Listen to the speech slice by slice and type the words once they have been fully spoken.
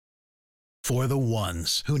For the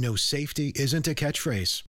ones who know safety isn't a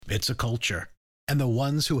catchphrase, it's a culture. And the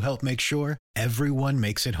ones who help make sure everyone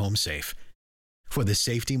makes it home safe. For the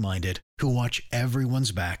safety-minded who watch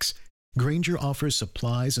everyone's backs, Grainger offers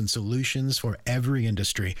supplies and solutions for every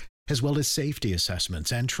industry, as well as safety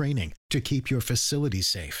assessments and training to keep your facilities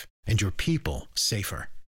safe and your people safer.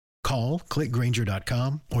 Call, click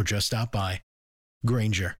Grainger.com, or just stop by.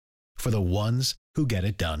 Grainger, for the ones who get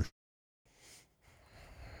it done.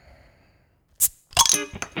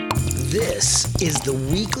 This is the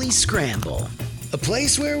Weekly Scramble, a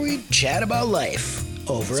place where we chat about life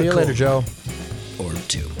over See you later, Joe. Or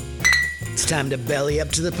two. It's time to belly up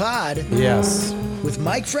to the pod. Yes. With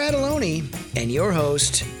Mike Fratelloni and your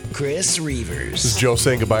host, Chris Reavers. This is Joe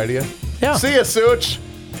saying goodbye to you. Yeah. See ya, Such.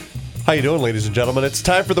 How you doing, ladies and gentlemen? It's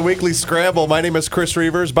time for the Weekly Scramble. My name is Chris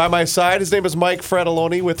Reavers. By my side, his name is Mike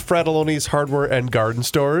Fratelloni with Fratelloni's Hardware and Garden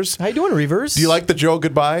Stores. How you doing, Reavers? Do you like the Joe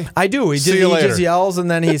goodbye? I do. He just yells, and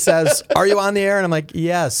then he says, "Are you on the air?" And I'm like,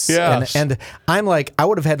 "Yes." Yes. And I'm like, I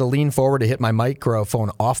would have had to lean forward to hit my microphone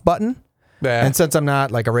off button. Yeah. And since I'm not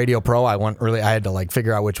like a radio pro, I had to like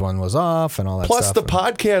figure out which one was off and all that Plus, stuff. the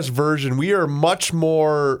podcast version, we are much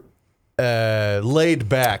more laid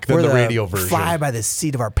back than We're the radio version. Fly by the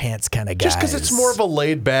seat of our pants kind of guys. Just because it's more of a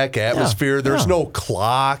laid back atmosphere. Yeah. There's no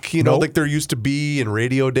clock, Nope. like there used to be in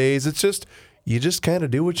radio days. It's just, you just kind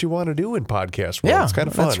of do what you want to do in podcast world. Yeah, It's kind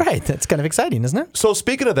of fun. That's right. That's kind of exciting, isn't it? So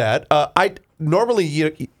speaking of that, I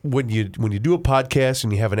normally when you do a podcast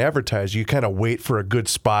and you have an advertiser, you kind of wait for a good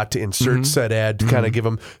spot to insert said ad to kind of give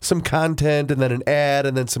them some content and then an ad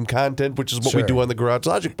and then some content, which is what we do on the Garage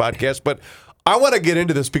Logic podcast. But I want to get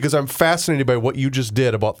into this because I'm fascinated by what you just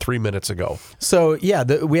did about 3 minutes ago. So, yeah,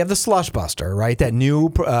 we have the Slush Buster, right? That new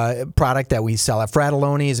product that we sell at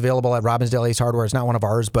Fratelloni is available at Robbinsdale Ace Hardware. It's not one of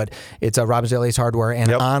ours, but it's a Robbinsdale Ace Hardware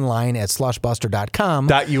and online at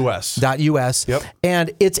slushbuster.com. .us. Yep.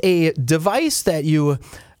 And it's a device that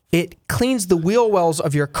it cleans the wheel wells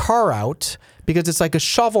of your car out because it's like a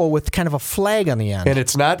shovel with kind of a flag on the end. And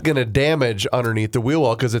it's not going to damage underneath the wheel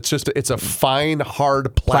well because it's a fine,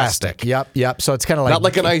 hard plastic. Yep. So it's kind of like... Not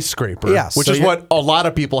like an ice scraper, which is what a lot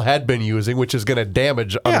of people had been using, which is going to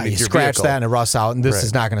damage underneath your scratch vehicle. that and it rusts out, and this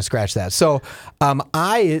is not going to scratch that. So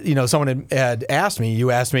someone had asked me,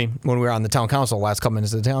 you asked me when we were on the town council, last couple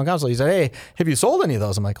minutes of the town council, you said, "Hey, have you sold any of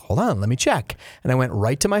those?" I'm like, "Hold on, let me check." And I went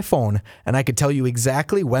right to my phone, and I could tell you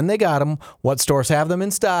exactly when they got them, what stores have them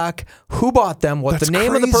in stock, who bought them, what That's the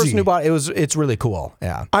name of the crazy. person who bought it. It's really cool.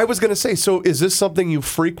 Yeah. I was going to say, so is this something you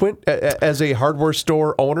frequent as a hardware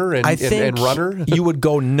store owner and runner? You would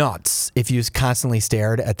go nuts if you constantly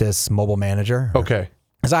stared at this mobile manager. Okay.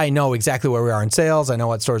 Because I know exactly where we are in sales. I know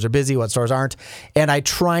what stores are busy, what stores aren't. And I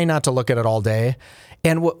try not to look at it all day.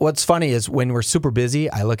 And what's funny is when we're super busy,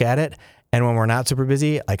 I look at it. And when we're not super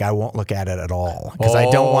busy, like I won't look at it at all because I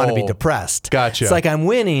don't want to be depressed. Gotcha. It's like I'm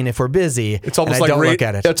winning if we're busy. It's almost and I don't look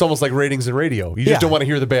at it. It's almost like ratings in radio. You just don't want to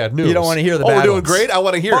hear the bad news. You don't want to hear the bad bad we're doing ones. great. I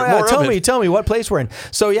want to hear more tell of it. Tell me what place we're in.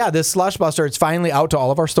 So yeah, this Slush Buster, it's finally out to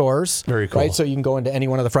all of our stores. Very cool. Right, so you can go into any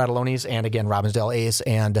one of the Fratallonis and again Robbinsdale Ace,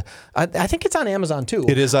 and I think it's on Amazon too.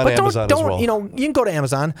 It is on Amazon as well. You can go to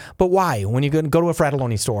Amazon, but why? When you go to a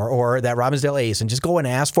Fratelloni store or that Robbinsdale Ace and just go and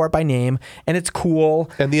ask for it by name, and it's cool.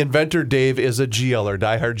 And the inventor Dave is a GLer,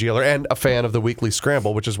 diehard GLer, and a fan of the Weekly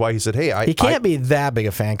Scramble, which is why he said, "Hey, he can't be that big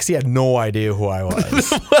a fan because he had no idea who I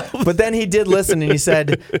was." But then he did listen, and he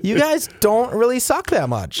said, "You guys don't really suck that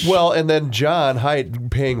much." Well, and then John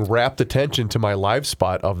Haidt, paying rapt attention to my live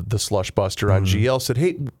spot of the Slush Buster on GL, said,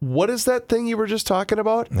 "Hey, what is that thing you were just talking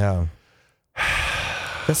about?" No.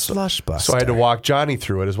 The Slush Buster. So I had to walk Johnny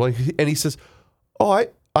through it as well, and he says, "Oh,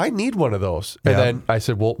 I need one of those." And then I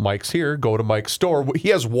said, "Well, Mike's here. Go to Mike's store. He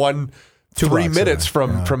has one." 3 minutes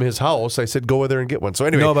from his house. I said, go over there and get one. So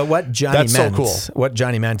anyway, no, but what Johnny meant, so cool. What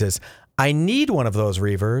Johnny meant is, I need one of those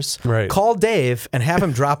Reavers. Right. Call Dave and have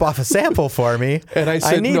him drop off a sample for me. And I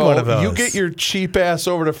said, need no, one of those. You get your cheap ass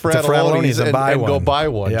over to Fratelloni's and go buy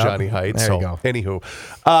one, Yep. Johnny Haidt. There so, you go.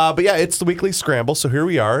 Anywho. But yeah, it's the Weekly Scramble. So here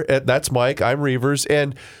we are. That's Mike. I'm Reavers.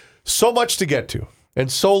 And so much to get to. And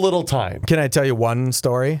so little time. Can I tell you one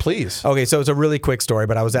story? Please. Okay, so it's a really quick story,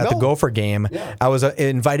 but I was at the Gopher game. Yeah. I was an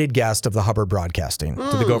invited guest of the Hubbard Broadcasting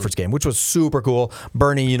to the Gophers game, which was super cool.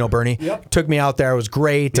 Bernie, Bernie, took me out there. It was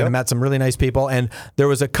great, and I met some really nice people. And there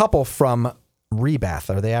was a couple from Rebath.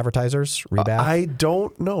 Are they advertisers? Rebath? I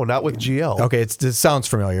don't know. Not with GL. Okay, it sounds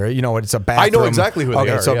familiar. It's a bathroom. I know exactly who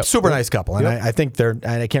they are. So Yep. super nice couple. And Yep. I think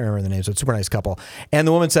I can't remember the names, but super nice couple. And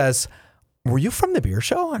the woman says, "Were you from the beer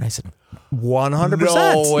show?" And I said,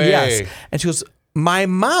 100%. No way. Yes. And she goes, "My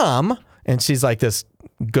mom," and she's like this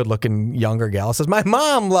good looking younger gal, says, "My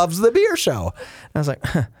mom loves the beer show." And I was like,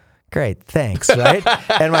 great, thanks, right?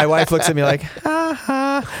 And my wife looks at me like, ha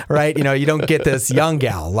ha, right? You know, you don't get this young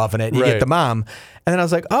gal loving it. You Right. get the mom. And then I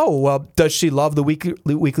was like, oh, well, does she love the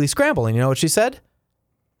weekly scramble? And you know what she said?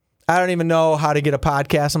 I don't even know how to get a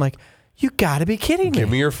podcast. I'm like, you got to be kidding me. Give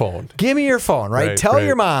me your phone. Give me your phone, right? Right, Tell right,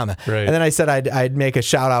 your mom. right. And then I said I'd make a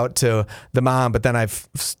shout out to the mom, but then I've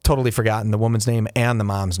totally forgotten the woman's name and the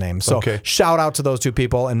mom's name. So Okay. shout out to those two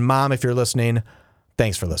people. And mom, if you're listening,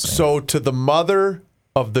 thanks for listening. So to the mother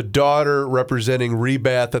of the daughter representing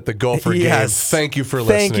Rebath at the Gopher game, thank you for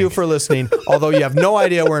listening. Thank you for listening. Although you have no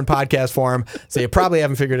idea we're in podcast form, so you probably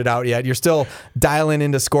haven't figured it out yet. You're still dialing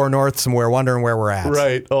into Score North somewhere, wondering where we're at.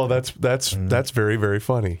 Right. Oh, that's very, very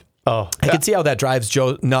funny. Oh, I can see how that drives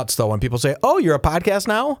Joe nuts, though, when people say, oh, you're a podcast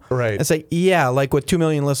now? Right. And say, yeah, like with 2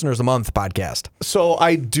 million listeners a month podcast. so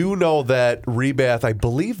I do know that Rebath, I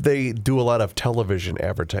believe they do a lot of television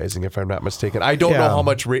advertising, if I'm not mistaken. I don't know Yeah. how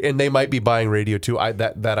much, and they might be buying radio too.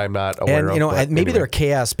 That I'm not aware And, of. you know, but maybe anyway. they're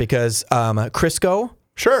chaos because Crisco,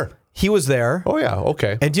 Sure. he was there. Oh yeah.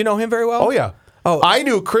 Okay. And do you know him very well? Oh yeah. Oh. I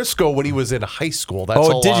knew Crisco when he was in high school. That's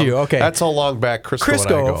Oh, how did long, you? Okay. That's how long back Crisco and I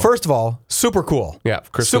go. Crisco, first of all, super cool. Yeah,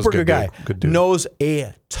 Crisco's super good good guy. dude. Good dude. Knows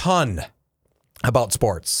a ton about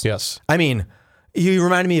sports. Yes. I mean, he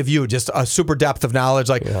reminded me of you, just a super depth of knowledge.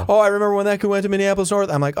 Like, oh, I remember when that kid went to Minneapolis North.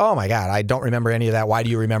 I'm like, oh my God, I don't remember any of that. Why do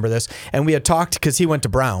you remember this? And we had talked because he went to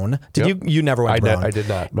Brown. Did Yep. you? You never went to Brown. I did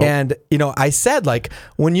not. Nope. And, you know, I said, like,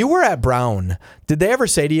 when you were at Brown, did they ever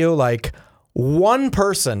say to you, like, one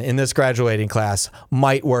person in this graduating class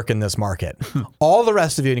might work in this market. All the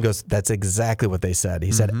rest of you, and he goes, that's exactly what they said.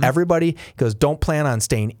 He said, everybody, he goes, don't plan on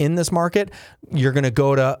staying in this market. You're going to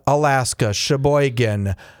go to Alaska,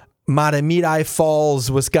 Sheboygan, Matamidi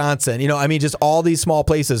Falls, Wisconsin. You know, I mean, just all these small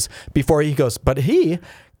places before he goes, but he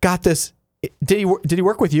got this. Did he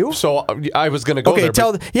work with you? So I was going to go Okay,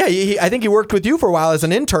 there. I think he worked with you for a while as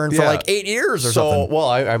an intern for like 8 years or something. Well,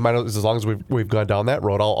 I might, as long as we've gone down that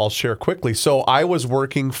road, I'll share quickly. So I was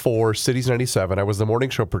working for Cities 97. I was the morning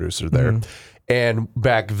show producer there. And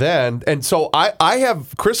back then, and so I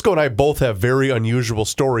have, Crisco and I both have very unusual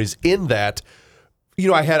stories in that, you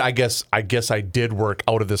know, I guess I did work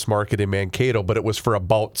out of this market in Mankato, but it was for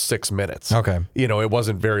about 6 minutes. Okay. You know, it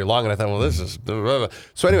wasn't very long. And I thought, well, this is...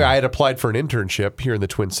 So anyway, I had applied for an internship here in the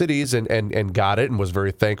Twin Cities and got it and was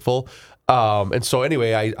very thankful. And so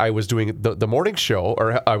anyway, I was doing the morning show,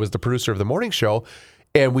 or I was the producer of the morning show,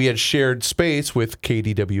 and we had shared space with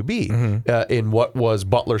KDWB in what was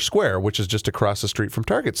Butler Square, which is just across the street from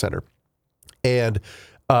Target Center. And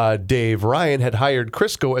Dave Ryan had hired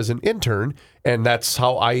Crisco as an intern, and that's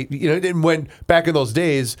how and when back in those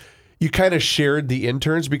days, you kind of shared the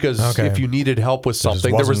interns because if you needed help with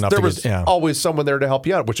something, there was always someone there to help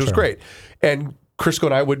you out, which was great. And Crisco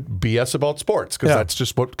and I would BS about sports because that's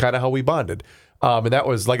just kind of how we bonded. And that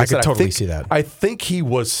was, like I said, could totally see that. I think he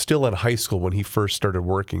was still in high school when he first started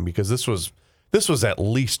working because this was at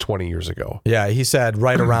least 20 years ago. Yeah, he said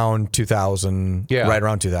right around 2000. Yeah. Right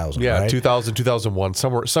around 2000. Yeah, right? 2000, 2001,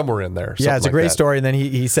 somewhere in there. Yeah, it's a like great that. story. And then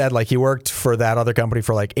he said like he worked for that other company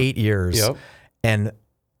for like 8 years. Yep. And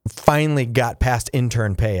finally got past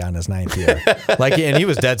intern pay on his 9th year. And he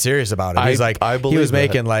was dead serious about it. He's I he believe was that.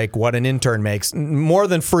 making like what an intern makes, more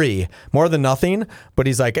than free, more than nothing. But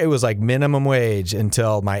he's like, it was like minimum wage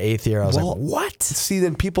until my 8th year. I was like, what? See,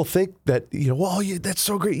 then people think that, that's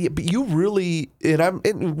so great. Yeah, but you really, and I'm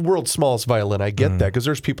in world's smallest violin, I get that because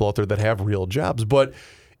there's people out there that have real jobs. But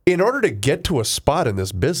in order to get to a spot in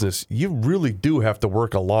this business, you really do have to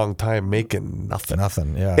work a long time making nothing.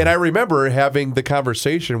 Nothing, yeah. And I remember having the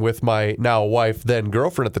conversation with my now wife, then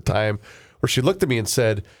girlfriend at the time, where she looked at me and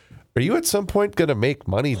said, are you at some point going to make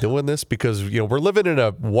money doing this? Because, we're living in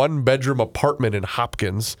a 1-bedroom apartment in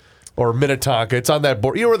Hopkins or Minnetonka. It's on that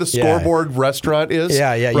board. You know where the Scoreboard restaurant is?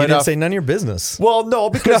 Yeah. You Right didn't off- say none of your business. Well, no,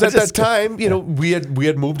 because No, at that just- time, we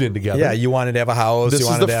had moved in together. Yeah, you wanted to have a house. You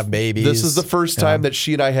wanted to have babies. This is the first time that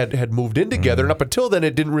she and I had moved in together. And up until then,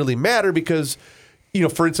 it didn't really matter because,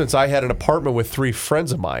 for instance, I had an apartment with 3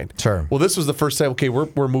 friends of mine. Sure. Well, this was the first time, okay,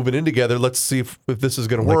 we're moving in together. Let's see if this is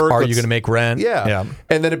going to work. Are you going to make rent? Yeah.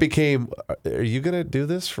 And then it became, are you going to do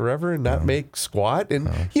this forever and not make squat? And,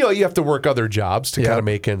 you have to work other jobs to kind of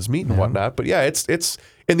make ends meet and whatnot. But yeah, it's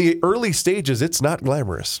in the early stages, it's not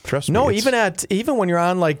glamorous. Trust me. No, It's- even when you're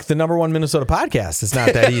on like the #1 Minnesota podcast, it's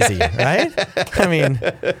not that easy, right? I mean,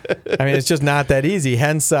 it's just not that easy.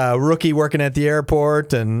 Hence, rookie working at the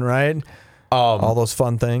airport and right, all those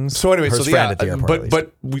fun things. So anyway, Or his friend at the airport,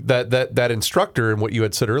 but that instructor and what you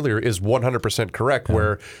had said earlier is 100% correct.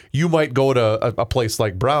 Where you might go to a place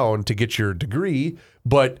like Brown to get your degree,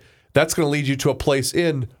 but that's going to lead you to a place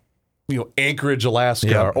in Anchorage, Alaska,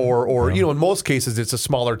 Yeah. or in most cases it's a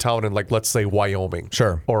smaller town in, like, let's say Wyoming,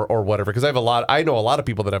 Sure, or whatever. Because I know a lot of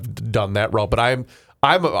people that have done that route, but I'm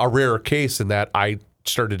a rare case in that I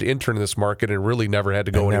started to intern in this market and really never had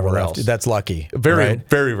to go anywhere else. That's lucky. Very, right?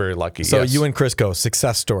 very, very lucky. So yes. you and Crisco,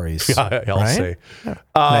 success stories. I'll right? say.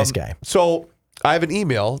 Nice guy. So I have an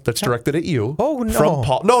email that's directed at you. Oh, no. From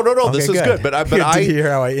Paul. No. Okay, This is good. But Did you hear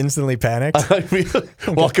how I instantly panicked?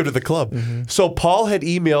 Welcome to the club. Mm-hmm. So Paul had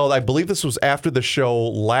emailed, I believe this was after the show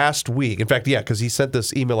last week. In fact, because he sent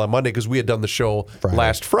this email on Monday because we had done the show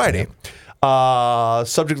last Friday.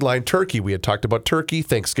 Subject line turkey. We had talked about turkey.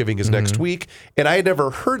 Thanksgiving is next week. And I had never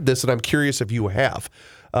heard this, and I'm curious if you have.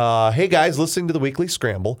 Hey guys, listening to the Weekly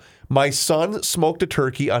Scramble. My son smoked a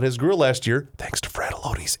turkey on his grill last year, thanks to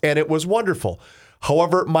Fratelloni's, and it was wonderful.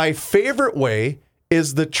 However, my favorite way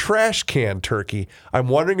is the trash can turkey. I'm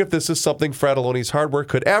wondering if this is something Fratelloni's Hardware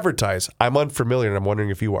could advertise. I'm unfamiliar, and I'm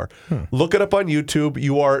wondering if you are. Look it up on YouTube.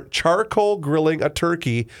 You are charcoal grilling a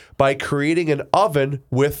turkey by creating an oven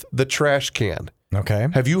with the trash can. Okay.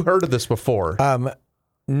 Have you heard of this before?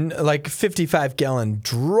 Like 55-gallon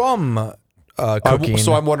drum cooking.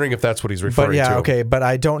 So I'm wondering if that's what he's referring to. Okay, but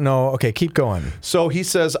I don't know. Okay, keep going. So he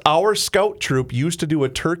says, our scout troop used to do a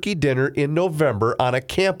turkey dinner in November on a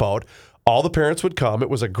campout. All the parents would come.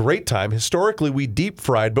 It was a great time. Historically, we deep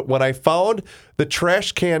fried, but when I found the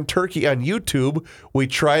trash can turkey on YouTube, we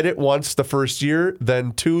tried it once the first year,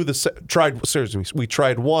 then we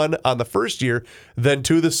tried one on the first year, then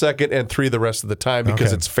two the second, and three the rest of the time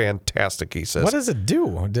because it's fantastic, he says. What does it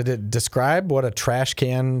do? Did it describe what a trash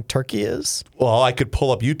can turkey is? Well, I could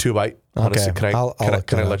pull up YouTube. Honestly, Okay,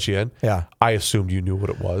 can I let you in? Yeah. I assumed you knew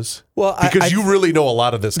what it was. Well, because you really know a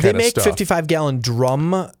lot of this kind of stuff. They make 55-gallon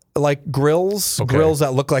drum like grills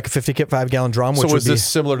that look like a 55-gallon drum. So which is this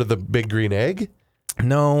similar to the Big Green Egg?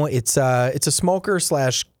 No, it's a smoker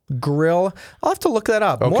 / grill. I'll have to look that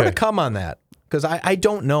up. More to come on that because I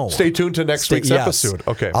don't know. Stay tuned to next week's episode.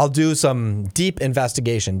 Okay. I'll do some deep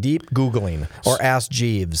investigation, deep Googling, or Ask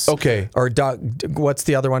Jeeves. Okay. Or what's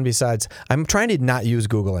the other one besides? I'm trying to not use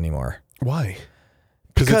Google anymore. Why?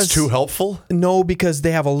 Because it's too helpful? No, because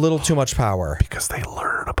they have a little too much power. Because they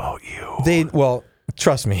learn about you.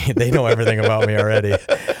 Trust me, they know everything about me already.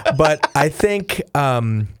 But I think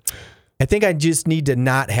I just need to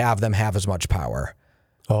not have them have as much power.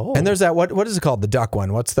 Oh. And there's that what is it called? The duck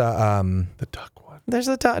one. What's the duck one? There's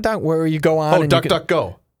the duck where you go on.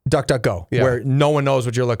 DuckDuckGo. DuckDuckGo, where no one knows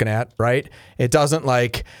what you're looking at, right? It doesn't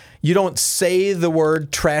you don't say the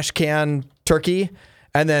word trash can turkey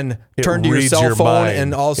and then turn to your cell phone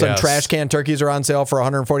and all of a sudden trash can turkeys are on sale for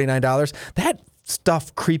 $149. That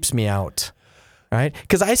stuff creeps me out. Right?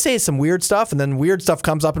 Because I say some weird stuff and then weird stuff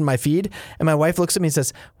comes up in my feed and my wife looks at me and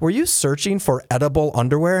says, were you searching for edible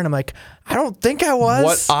underwear? And I'm like, I don't think I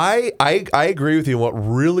was. What I agree with you. What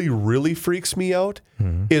really, really freaks me out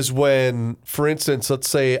is when, for instance, let's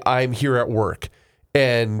say I'm here at work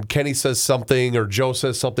and Kenny says something or Joe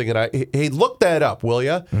says something and hey, look that up, will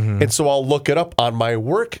you? And so I'll look it up on my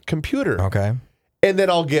work computer. Okay. And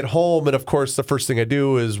then I'll get home, and of course, the first thing I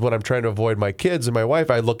do is when I'm trying to avoid my kids and my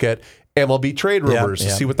wife, I look at MLB trade rumors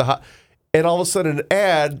to see what and all of a sudden an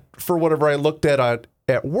ad for whatever I looked at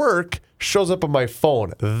work shows up on my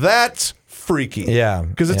phone. That's freaky. Yeah.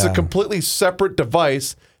 Because it's a completely separate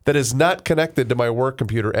device that is not connected to my work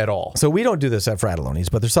computer at all. So we don't do this at Fratelloni's,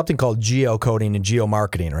 but there's something called geocoding and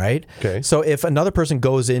geomarketing, right? Okay. So if another person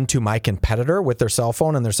goes into my competitor with their cell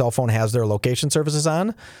phone and their cell phone has their location services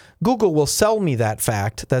on, Google will sell me that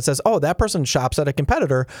fact that says, oh, that person shops at a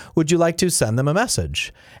competitor. Would you like to send them a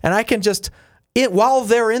message? And I can just, while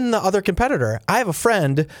they're in the other competitor, I have a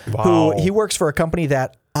friend who he works for a company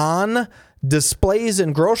that on displays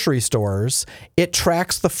in grocery stores, it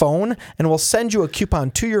tracks the phone and will send you a coupon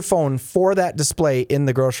to your phone for that display in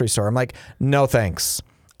the grocery store. I'm like, no thanks.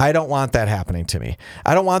 I don't want that happening to me.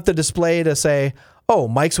 I don't want the display to say, oh,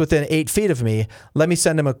 Mike's within 8 feet of me. Let me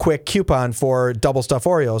send him a quick coupon for double stuffed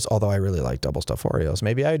Oreos, although I really like double stuffed Oreos.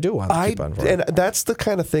 Maybe I do want the coupon for it. And that's the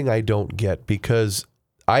kind of thing I don't get because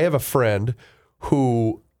I have a friend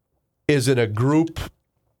who is in a group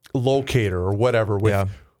locator or whatever with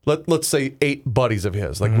let's say 8 buddies of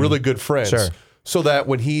his, like really good friends. Sure. So that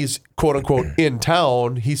when he's quote unquote in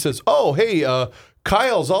town, he says, oh, hey,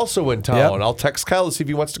 Kyle's also in town. Yep. I'll text Kyle to see if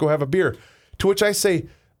he wants to go have a beer. To which I say,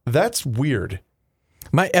 that's weird.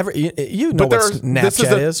 You know what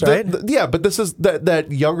Snapchat is, right? Yeah, but this is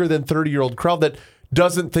that younger than 30-year-old crowd that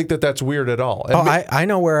doesn't think that that's weird at all. And I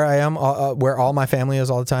know where I am, where all my family is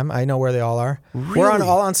all the time. I know where they all are. We're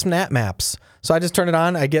all on Snap Maps. So I just turn it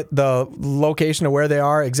on. I get the location of where they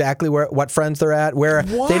are, exactly what friends they're at, where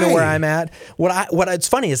they know where I'm at. It's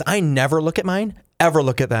funny is I never look at mine, ever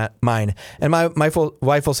look at mine. And my wife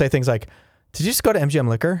will say things like, "Did you just go to MGM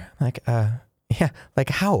Liquor?" I'm like, yeah. Like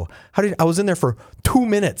how? I was in there for 2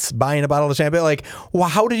 minutes buying a bottle of champagne. Like, well,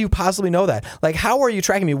 how did you possibly know that? Like, how are you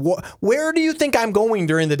tracking me? Where do you think I'm going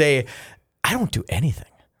during the day? I don't do anything.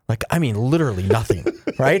 Like, I mean, literally nothing,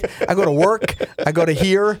 right? I go to work, I go to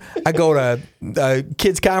here, I go to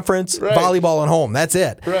kids conference, volleyball, and home. That's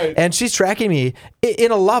it. Right. And she's tracking me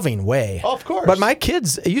in a loving way. Of course. But my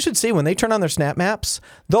kids, you should see when they turn on their Snap Maps,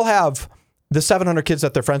 they'll have the 700 kids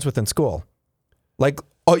that they're friends with in school. Like,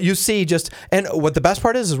 oh, you see and what the best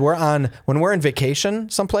part is when we're in vacation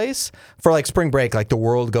someplace for like spring break, like the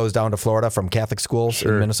world goes down to Florida from Catholic schools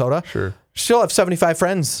in Minnesota. Sure. She'll have 75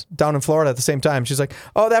 friends down in Florida at the same time. She's like,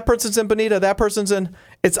 oh, that person's in Bonita. That person's in.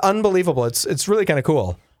 It's unbelievable. It's really kind of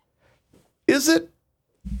cool. Is it?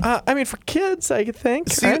 I mean, for kids, I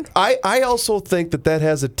think. See, right? I also think that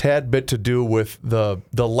has a tad bit to do with the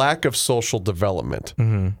lack of social development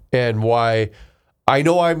and why. I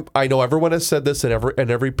know everyone has said this and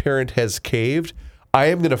every parent has caved. I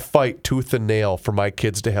am going to fight tooth and nail for my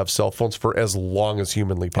kids to have cell phones for as long as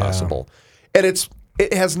humanly possible. And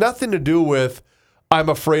it has nothing to do with I'm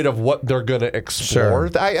afraid of what they're going to explore.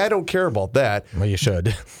 Sure. I don't care about that. Well, you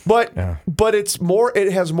should. But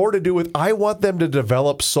it has more to do with I want them to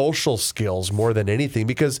develop social skills more than anything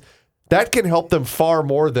because that can help them far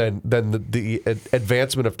more than the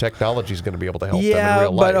advancement of technology is going to be able to help them in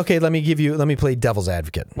real life. But okay, let me play devil's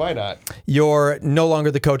advocate. Why not? You're no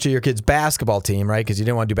longer the coach of your kid's basketball team, right? Because you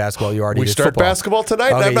didn't want to do basketball. You already We did start football. basketball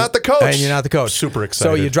tonight, and I'm not the coach. And you're not the coach. Super excited.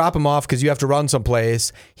 So you drop him off because you have to run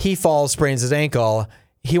someplace. He falls, sprains his ankle.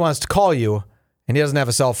 He wants to call you, and he doesn't have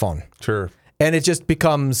a cell phone. Sure. And it just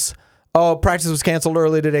becomes, practice was canceled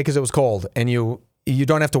early today because it was cold, and you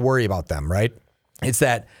don't have to worry about them, right? It's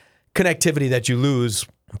that connectivity that you lose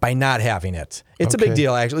by not having it. It's a big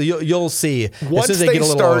deal, actually. You'll see. Once as soon as they get a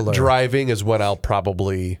little start older, driving is when I'll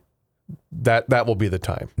probably that will be the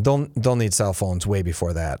time. they'll need cell phones way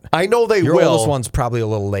before that. I know they Your will. oldest one's probably a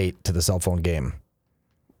little late to the cell phone game.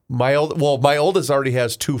 My oldest already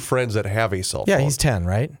has 2 friends that have a cell phone. Yeah, he's 10,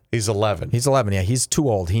 right? He's 11. He's 11. Yeah, he's too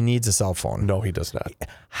old. He needs a cell phone. No, he does not.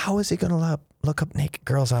 How is he going to look up naked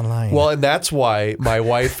girls online? Well, and that's why my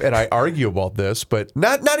wife and I argue about this, but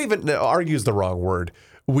not even argue is the wrong word.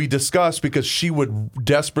 We discuss because she would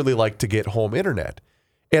desperately like to get home internet.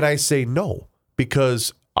 And I say no,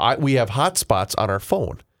 because we have hotspots on our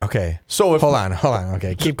phone. Okay. So if hold on.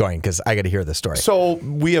 Okay, keep going because I got to hear this story. So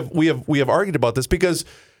we have argued about this because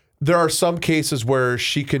there are some cases where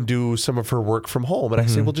she can do some of her work from home, and I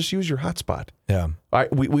say, well, just use your hotspot. Yeah.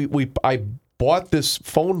 I bought this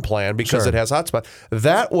phone plan because it has hotspot.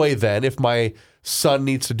 That way, then, if my son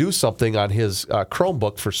needs to do something on his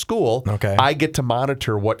Chromebook for school, I get to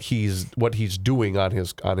monitor what he's doing on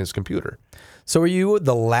his computer. So, are you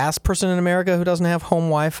the last person in America who doesn't have home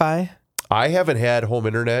Wi-Fi? I haven't had home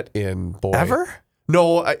internet in ever.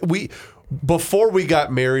 No, before we got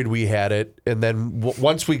married, we had it, and then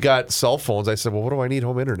once we got cell phones, I said, "Well, what do I need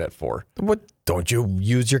home internet for?" What? Don't you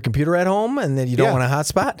use your computer at home, and then you don't want a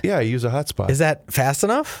hotspot? Yeah, I use a hotspot. Is that fast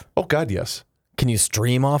enough? Oh God, yes. Can you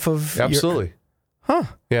stream off of? Absolutely. Huh?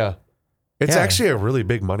 Yeah. It's actually a really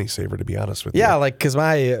big money saver, to be honest with you. Yeah, like because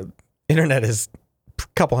my internet is a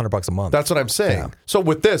couple $100 a month. That's what I'm saying. Yeah. So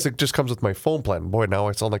with this, it just comes with my phone plan. Boy, now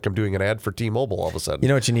I sound like I'm doing an ad for T-Mobile all of a sudden. You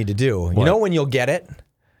know what you need to do? What? You know when you'll get it?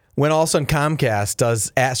 When all of a sudden Comcast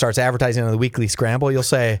starts advertising on the Weekly Scramble, you'll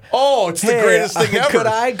say, "Oh, it's the greatest thing ever." Could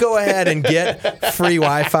I go ahead and get free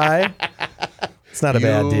Wi-Fi? It's not a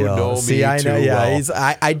bad deal. Know See, me I know. too Yeah,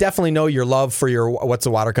 well. I definitely know your love for your what's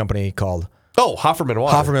the water company called? Oh, Hofferman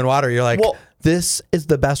Water. Hofferman Water. You're like, this is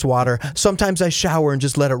the best water. Sometimes I shower and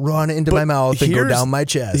just let it run into my mouth and go down my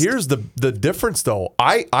chest. Here's the difference, though.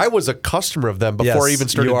 I was a customer of them before I even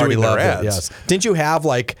started doing their ads. Yes. Didn't you have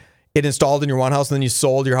like it installed in your one house and then you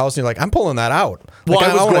sold your house and you're like, I'm pulling that out. Well, like,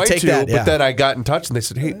 I was going take to, that. but then I got in touch and they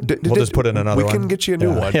said, hey, we'll just put in another one. We can get you a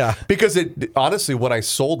new one. Yeah. Because honestly, when I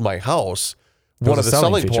sold my house, one of the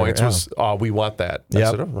selling points was, we want that. I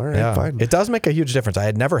said, oh, all right, fine. It does make a huge difference. I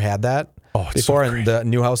had never had that before, and the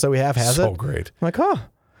new house that we have has it. So great. I'm like,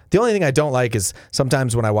 The only thing I don't like is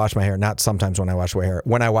sometimes when I wash my hair,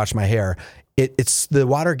 when I wash my hair, it's the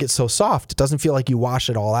water gets so soft. It doesn't feel like you wash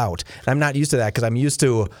it all out. And I'm not used to that because I'm used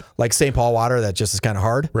to like St. Paul water that just is kind of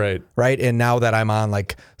hard. Right. And now that I'm on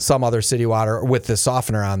like some other city water with the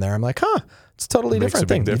softener on there, I'm like, It's a totally Makes different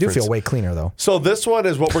a big thing. You do difference. feel way cleaner though. So this one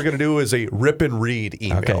is what we're going to do is a rip and read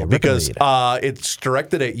email Okay, rip and because read. it's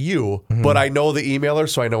directed at you, but I know the emailer,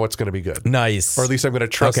 so I know it's going to be good. Nice. Or at least I'm going to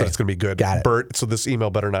trust Okay. that it's going to be good. Got it. Bert, so this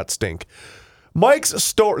email better not stink. Mike's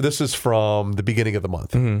story, this is from the beginning of the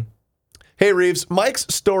month. Hey, Reeves, Mike's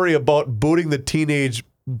story about booting the teenage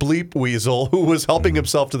bleep weasel who was helping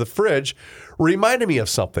himself to the fridge reminded me of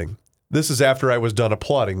something. This is after I was done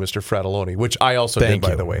applauding Mr. Fratelloni, which I also Thank did,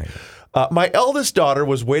 by you. the way. My eldest daughter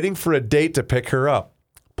was waiting for a date to pick her up.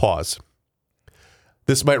 Pause.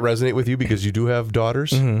 This might resonate with you because you do have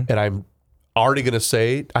daughters, and I'm already going to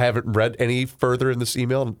say, I haven't read any further in this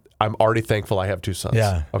email. I'm already thankful I have two sons.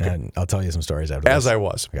 Yeah. Okay. And I'll tell you some stories after As this. I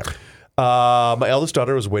was. Yeah. My eldest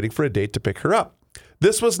daughter was waiting for a date to pick her up.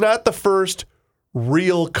 This was not the first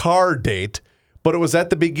real car date, but it was at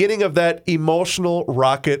the beginning of that emotional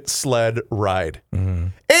rocket sled ride.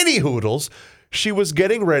 Any hoodles, she was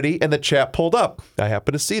getting ready and the chap pulled up. I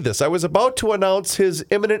happened to see this. I was about to announce his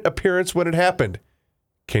imminent appearance when it happened.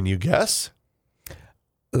 Can you guess?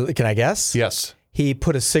 Can I guess? Yes. He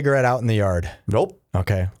put a cigarette out in the yard. Nope.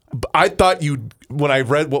 Okay. I thought you'd, when I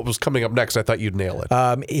read what was coming up next, I thought you'd nail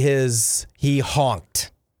it. He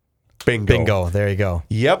honked. Bingo. There you go.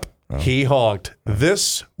 Yep. He honked.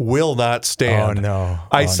 This will not stand. Oh, no.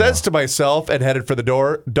 I Oh, says to myself and headed for the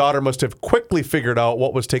door. Daughter must have quickly figured out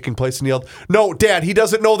what was taking place and yelled, "No, Dad, he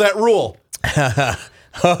doesn't know that rule."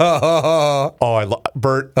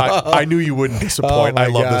 Bert, I knew you wouldn't disappoint. Oh, my I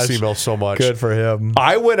love gosh. this email so much. Good for him.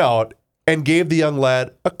 I went out and gave the young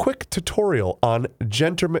lad a quick tutorial on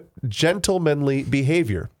gentlemanly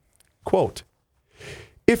behavior. Quote,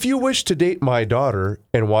 "If you wish to date my daughter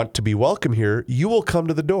and want to be welcome here, you will come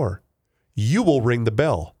to the door. You will ring the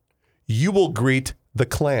bell. You will greet the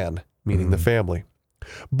clan," meaning the family.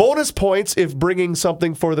 "Bonus points if bringing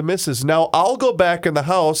something for the missus. Now I'll go back in the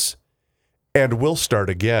house and we'll start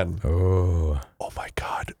again." Oh my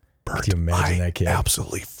God. Bert, Can you imagine I that kid?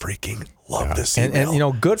 absolutely freaking love this And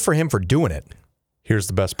email. good for him for doing it. Here's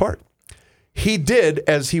the best part. He did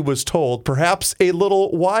as he was told, perhaps a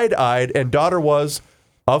little wide-eyed, and daughter was,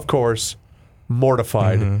 of course,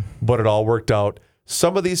 mortified, but it all worked out.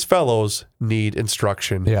 Some of these fellows need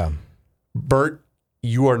instruction. Yeah. Bert,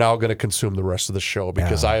 you are now going to consume the rest of the show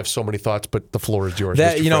because I have so many thoughts, but the floor is yours.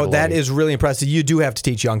 That Mr. that Fratelloni. is really impressive. You do have to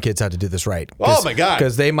teach young kids how to do this right. Oh, my God.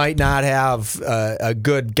 Because they might not have a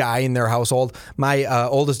good guy in their household. My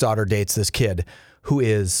oldest daughter dates this kid who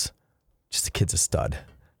is just the kid's a stud.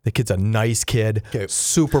 The kid's a nice kid,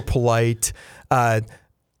 super polite.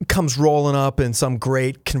 Comes rolling up in some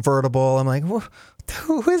great convertible. I'm like,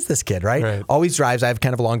 who is this kid, right? Always drives. I have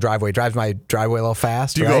kind of a long driveway. Drives my driveway a little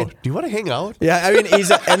fast. Do you right? go, do you want to hang out? Yeah, I mean,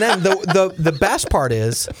 and then the best part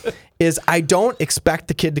is I don't expect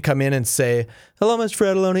the kid to come in and say, "Hello, Mr.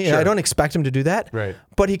 Fratelloni." Sure. I don't expect him to do that. Right.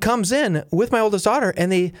 But he comes in with my oldest daughter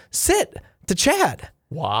and they sit to chat.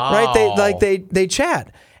 Wow. Right? They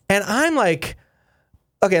chat. And I'm like,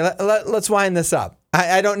 okay, let's wind this up.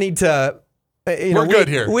 I don't need to. We're good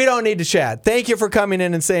here. We don't need to chat. Thank you for coming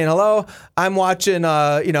in and saying hello. I'm watching,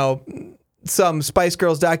 some Spice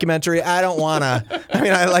Girls documentary. I don't want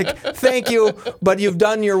to. Thank you, but you've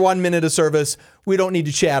done your 1 minute of service. We don't need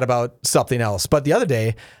to chat about something else. But the other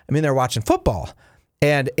day, they're watching football,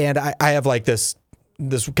 and I have like this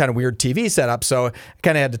kind of weird TV setup, so I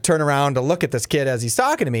kind of had to turn around to look at this kid as he's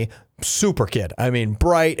talking to me. Super kid.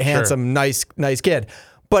 Bright, handsome, nice kid.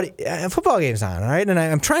 But a football game's on, all right? And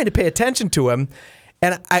I'm trying to pay attention to him.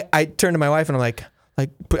 And I turn to my wife and I'm like,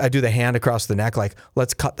 I do the hand across the neck, like,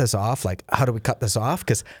 let's cut this off. Like, how do we cut this off?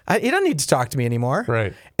 Because you don't need to talk to me anymore.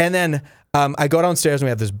 Right. And then I go downstairs and we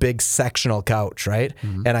have this big sectional couch, right?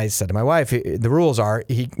 Mm-hmm. And I said to my wife, the rules are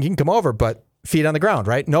he can come over, but feet on the ground,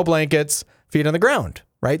 right? No blankets, feet on the ground,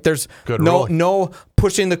 right? There's no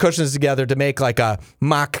pushing the cushions together to make like a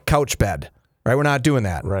mock couch bed, right? We're not doing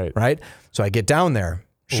that. Right. So I get down there.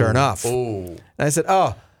 Sure enough. And I said,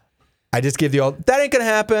 I just gave the old, that ain't going to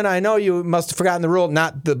happen. I know you must have forgotten the rule.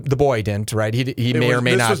 Not the boy didn't, right? He may or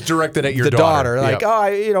may not. This was directed at your daughter. Like,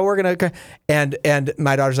 we're going to, and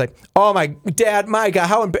my daughter's like, oh my dad, my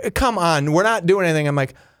God, come on. We're not doing anything. I'm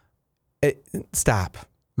like, stop.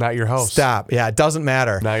 Not your house. Stop. Yeah, it doesn't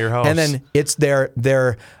matter. Not your house. And then it's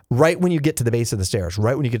they're right when you get to the base of the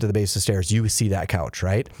stairs, you see that couch,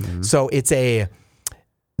 right? Mm-hmm. So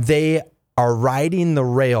they are riding the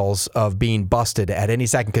rails of being busted at any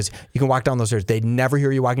second because you can walk down those stairs. They never hear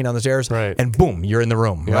you walking down the stairs, right. And boom, you're in the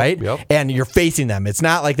room, right? Yep. And you're facing them. It's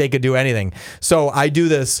not like they could do anything. So I do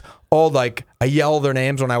this old, like, I yell their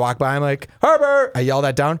names when I walk by. I'm like, Herbert. I yell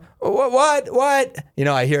that down. What?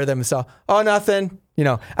 I hear them. So, oh, nothing.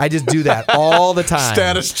 I just do that all the time.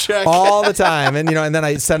 Status check. all the time. And, and then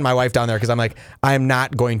I send my wife down there because I'm like, I'm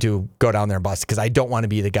not going to go down there and bust because I don't want to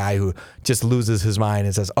be the guy who just loses his mind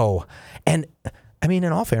and says, oh, and I mean,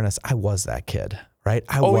 in all fairness, I was that kid, right?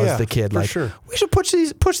 I was the kid. Like, sure. we should push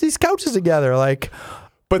these couches together. Like,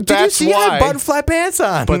 but did that's you see why I had button flat pants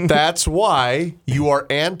on? But that's why you are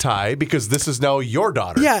anti, because this is now your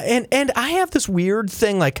daughter. Yeah, and I have this weird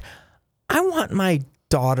thing, like, I want my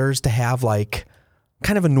daughters to have like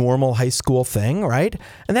kind of a normal high school thing, right?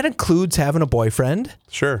 And that includes having a boyfriend.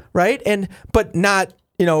 Sure. Right? But not,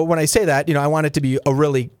 when I say that, I want it to be a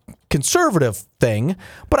really conservative thing,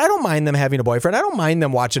 but I don't mind them having a boyfriend. I don't mind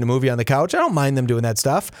them watching a movie on the couch. I don't mind them doing that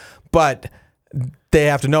stuff, but they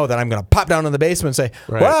have to know that I'm going to pop down in the basement and say,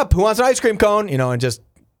 right. What up? Who wants an ice cream cone? And just,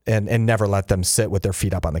 and never let them sit with their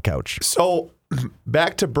feet up on the couch. So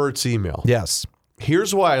back to Bert's email. Yes.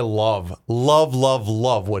 Here's why I love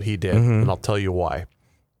what he did, and I'll tell you why.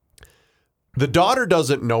 The daughter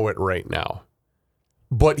doesn't know it right now,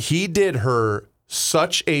 but he did her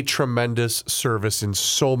such a tremendous service in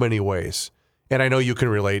so many ways. And I know you can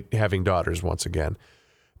relate having daughters once again.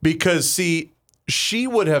 Because, see, she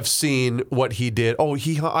would have seen what he did. Oh,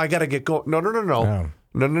 I got to get going. No. No.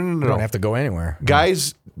 You don't have to go anywhere.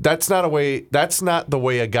 Guys, that's not the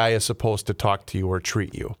way a guy is supposed to talk to you or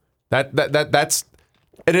treat you. That's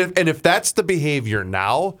and if that's the behavior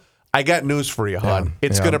now, I got news for you, hon.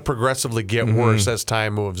 It's going to progressively get worse as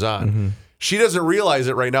time moves on. She doesn't realize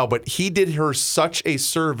it right now, but he did her such a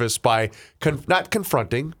service by not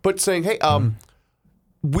confronting, but saying, "Hey,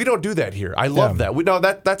 we don't do that here. I love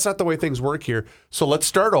that. That's not the way things work here. So let's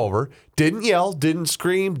start over." Didn't yell, didn't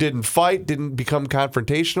scream, didn't fight, didn't become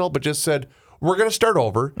confrontational, but just said, "We're going to start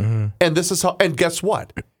over, and this is how." And guess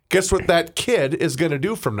what? Guess what that kid is going to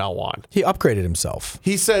do from now on? He upgraded himself.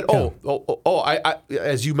 He said, I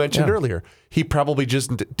as you mentioned earlier, he probably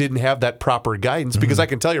just didn't have that proper guidance, because I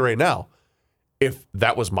can tell you right now, if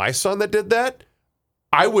that was my son that did that,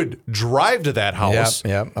 I would drive to that house,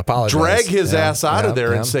 apologize, drag his ass out of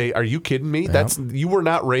there and say, "Are you kidding me? You were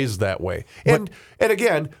not raised that way." And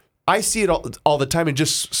again, I see it all the time in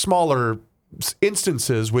just smaller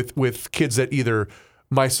instances with kids that either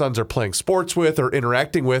my sons are playing sports with or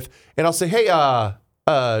interacting with, and I'll say, "Hey,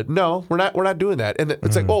 no, we're not doing that." And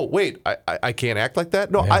it's like, "Oh, wait, I can't act like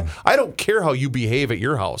that." No, I don't care how you behave at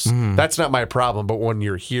your house. That's not my problem. But when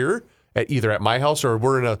you're here, either at my house or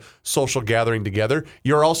we're in a social gathering together,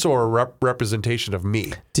 you're also a representation of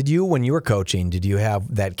me. Did you, when you were coaching, did you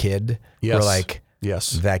have that kid? Yes. Where like, yes,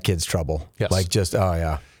 that kid's trouble. Yes. Like just, oh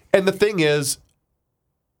yeah. And the thing is,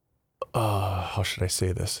 how should I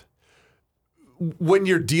say this? When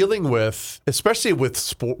you're dealing with, especially with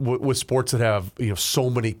sports that have so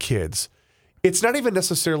many kids, it's not even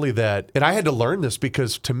necessarily that. And I had to learn this,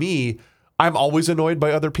 because to me, I'm always annoyed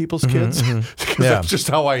by other people's kids, because that's just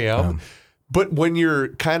how I am. But when you're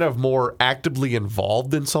kind of more actively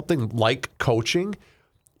involved in something like coaching,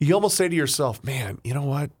 you almost say to yourself, "Man, you know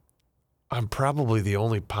what? I'm probably the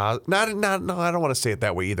only no, I don't want to say it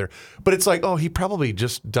that way either. But it's like, oh, he probably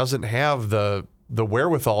just doesn't have the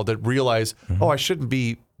wherewithal to realize, oh, I shouldn't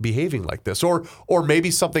be behaving like this, or maybe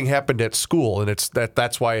something happened at school and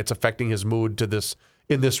that's why it's affecting his mood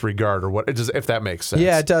in this regard, or what, if that makes sense."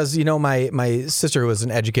 Yeah, it does. My sister was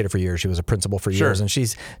an educator for years. She was a principal for years, and she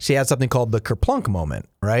had something called the kerplunk moment,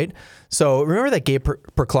 right? So remember that gay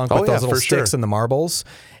kerplunk with those little sticks and the marbles?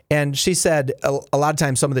 And she said a lot of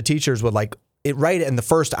times some of the teachers would right in the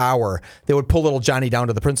first hour, they would pull little Johnny down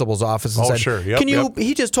to the principal's office and said, Yep,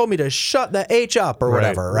 he just told me to shut the H up or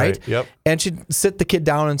whatever, right? Yep. And she'd sit the kid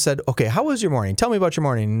down and said, "Okay, how was your morning? Tell me about your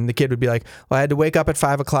morning." And the kid would be like, "Well, I had to wake up at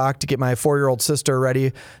 5:00 to get my 4-year-old sister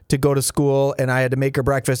ready to go to school, and I had to make her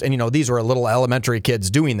breakfast." And these were little elementary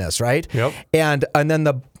kids doing this, right? Yep. And then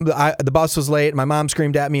the bus was late, and my mom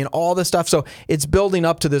screamed at me and all this stuff. So it's building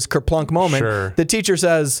up to this kerplunk moment. Sure. The teacher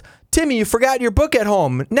says, "Timmy, you forgot your book at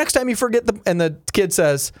home. Next time you forget and the kid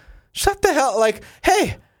says, "Shut the hell,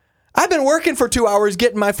 hey, I've been working for 2 hours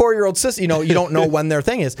getting my 4-year-old sister." You don't know when their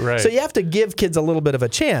thing is. Right. So you have to give kids a little bit of a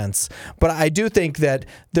chance. But I do think that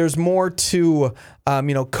there's more to,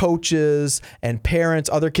 coaches and parents,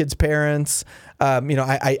 other kids' parents.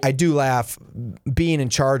 I do laugh being in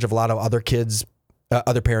charge of a lot of other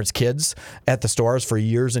parents' kids at the stores for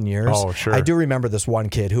years and years. Oh, sure. I do remember this one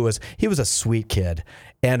kid who was a sweet kid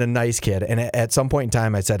and a nice kid. And at some point in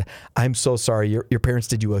time, I said, "I'm so sorry. Your parents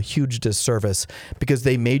did you a huge disservice, because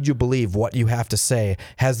they made you believe what you have to say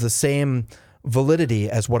has the same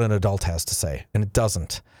validity as what an adult has to say." And it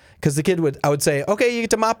doesn't. Because the kid I would say, "Okay, you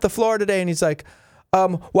get to mop the floor today." And he's like,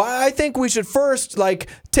 "Well, I think we should first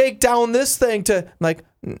take down this thing to," I'm like,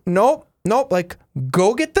 "Nope. nope. Like,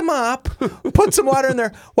 go get the mop, put some water in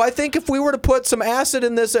there. Well, I think if we were to put some acid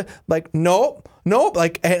in this, like, nope.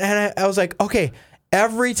 Like, and I was like, okay,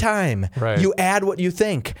 every time you add what you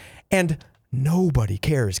think. And nobody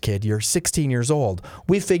cares, kid. You're 16 years old.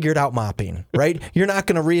 We figured out mopping, right? You're not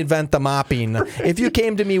going to reinvent the mopping. If you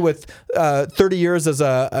came to me with 30 years as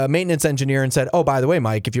a maintenance engineer and said, oh, by the way,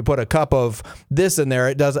 Mike, if you put a cup of this in there,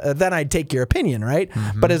 it does. Then I'd take your opinion, right?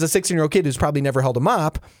 But as a 16-year-old kid who's probably never held a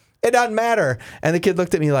mop, it doesn't matter. And the kid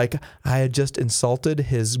looked at me like I had just insulted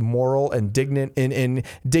his moral and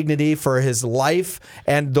dignity for his life,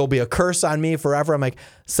 and there'll be a curse on me forever. I'm like,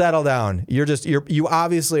 settle down. You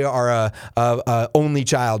obviously are a only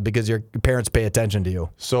child because your parents pay attention to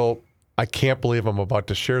you. So I can't believe I'm about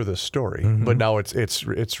to share this story, but now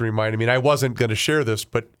it's reminding me. And I wasn't going to share this,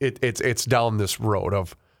 but it's down this road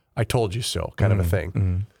of I told you so kind of a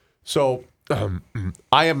thing. So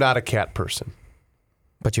I am not a cat person.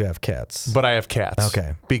 But you have cats. But I have cats.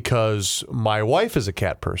 Okay. Because my wife is a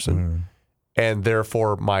cat person, and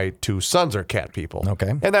therefore my 2 sons are cat people.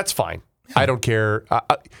 Okay. And that's fine. I don't care.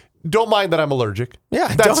 Don't mind that I'm allergic. Yeah,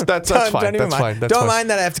 that's fine. That's fine. Don't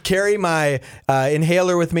mind that I have to carry my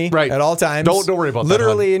inhaler with me at all times. Don't worry about that.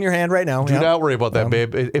 Literally in your hand right now. Do not worry about that,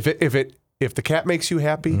 babe. If the cat makes you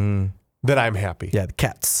happy, then I'm happy. Yeah, the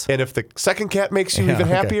cats. And if the second cat makes you even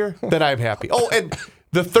happier, then I'm happy. Oh, and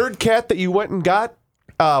the third cat that you went and got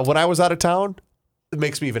when I was out of town, it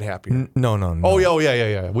makes me even happier. No. Oh,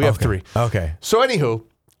 yeah. We have 3. Okay. So anywho,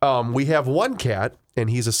 we have 1 cat, and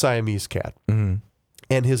he's a Siamese cat.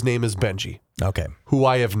 And his name is Benji. Okay. Who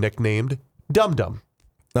I have nicknamed Dum Dum.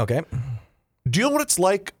 Okay. Do you know what it's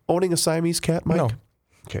like owning a Siamese cat, Mike? No.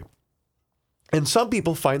 Okay. And some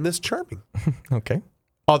people find this charming. Okay.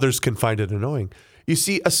 Others can find it annoying. You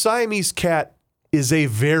see, a Siamese cat is a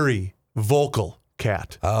very vocal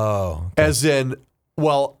cat. Oh. Okay. As in,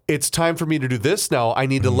 well, it's time for me to do this now. I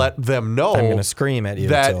need to let them know. I'm going to scream at you.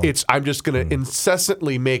 That I'm just going to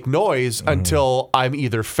incessantly make noise until I'm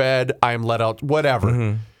either fed, I'm let out, whatever.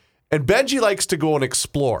 And Benji likes to go and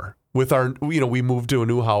explore with we moved to a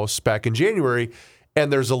new house back in January,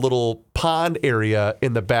 and there's a little pond area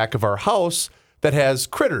in the back of our house that has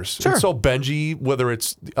critters. Sure. And so Benji, whether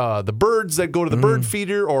it's the birds that go to the bird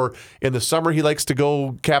feeder, or in the summer he likes to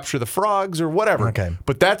go capture the frogs or whatever. Okay.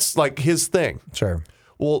 But that's like his thing. Sure.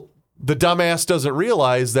 Well, the dumbass doesn't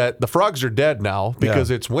realize that the frogs are dead now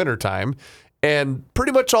because it's wintertime, and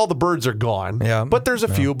pretty much all the birds are gone. Yeah. But there's a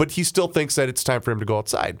few, but he still thinks that it's time for him to go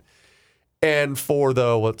outside. And for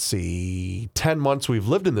the, 10 months we've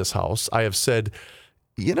lived in this house, I have said,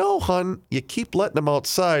 hon, you keep letting them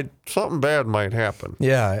outside, something bad might happen.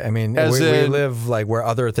 Yeah, I mean, we live like where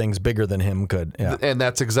other things bigger than him could. Yeah. And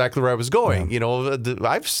that's exactly where I was going. Yeah.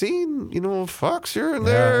 I've seen, fox here and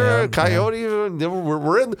there, coyote.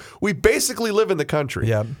 Yeah. We basically live in the country.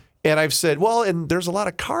 Yeah. And I've said, well, and there's a lot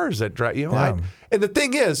of cars that drive, and the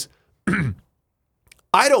thing is,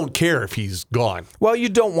 I don't care if he's gone. Well, you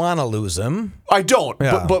don't want to lose him. I don't.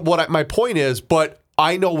 Yeah. But my point is,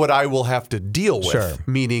 I know what I will have to deal with, Sure.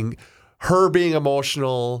 Meaning her being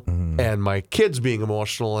emotional and my kids being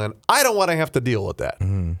emotional, and I don't want to have to deal with that.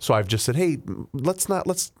 So I've just said, hey, let's not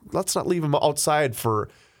leave him outside for.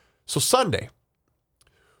 So Sunday,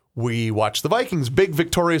 we watched the Vikings' big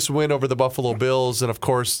victorious win over the Buffalo Bills, and of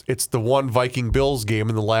course, it's the one Viking Bills game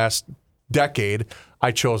in the last decade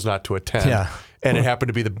I chose not to attend. Yeah. And it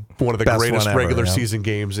happened to be one of the greatest regular season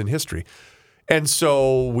games in history. And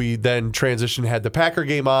so we then transitioned, had the Packer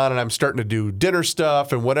game on, and I'm starting to do dinner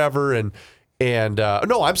stuff and whatever. And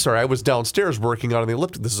no, I'm sorry, I was downstairs working on the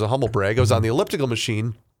elliptical. This is a humble brag. I was on the elliptical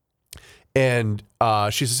machine, and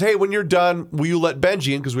she says, "Hey, when you're done, will you let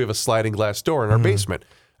Benji in? Because we have a sliding glass door in our basement."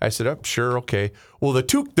 I said, "Oh, sure, okay." Well,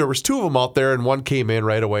 there was 2 of them out there, and one came in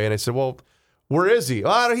right away. And I said, "Well, where is he?"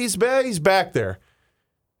 "Oh, he's back there."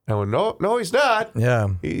 I went, "No, he's not. Yeah.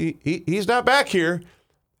 He's not back here."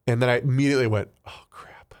 And then I immediately went, "Oh,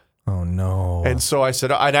 crap." Oh, no. And so I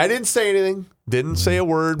said, and I didn't say anything, didn't say a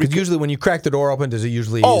word. Because usually when you crack the door open, is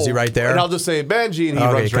he right there? And I'll just say, Benji, and he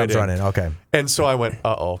runs right in. Running. Okay. And so I went,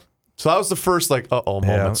 uh-oh. So that was the first, uh-oh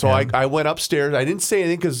moment. So I went upstairs. I didn't say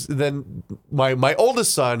anything because then my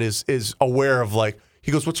oldest son is aware of,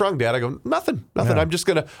 he goes, "What's wrong, Dad?" I go, Nothing. Yeah.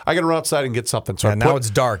 I got to run outside and get something. So now it's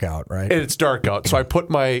dark out, right? And it's dark out. So I put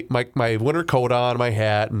my winter coat on, my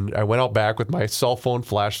hat, and I went out back with my cell phone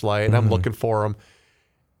flashlight, and I'm looking for him.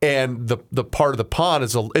 And the part of the pond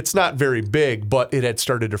it's not very big, but it had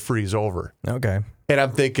started to freeze over. Okay. And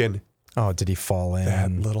I'm thinking, oh, did he fall in? That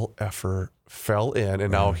little effer fell in,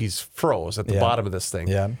 and now he's froze at the bottom of this thing.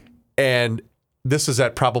 Yeah. And this is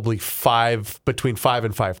at probably between 5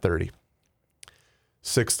 and 5:30.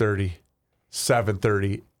 6:30,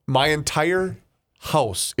 7:30. My entire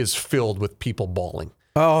house is filled with people bawling.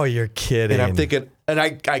 Oh, you're kidding. And I'm thinking, and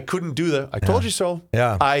I couldn't do that. I told you so.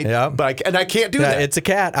 Yeah. But I can't do that. It's a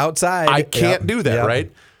cat outside. I can't do that, Yep.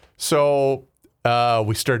 right? So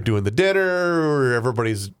we start doing the dinner.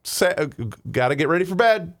 Everybody's got to get ready for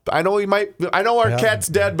bed. I know our cat's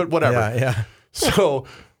dead, but whatever. Yeah. So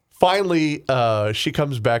finally, she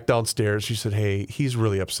comes back downstairs. She said, "Hey, he's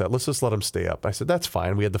really upset. Let's just let him stay up." I said, "That's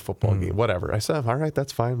fine. We had the football game, whatever." I said, "All right,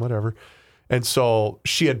 that's fine, whatever." And so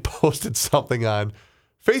she had posted something on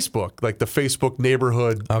Facebook, like the Facebook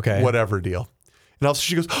neighborhood, whatever deal. And also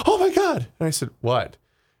she goes, "Oh my God." And I said, "What?"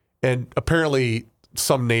 And apparently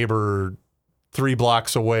some neighbor 3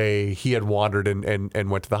 blocks away, he had wandered and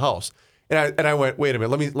went to the house. And I went, "Wait a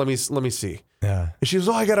minute, let me see." Yeah. And she goes,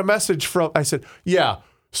 "Oh, I got a message from," I said, "Yeah,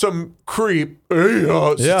 some creep,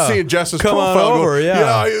 seeing Jess's Come on profile. over,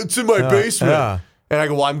 Yeah, it's in my basement." Yeah. And I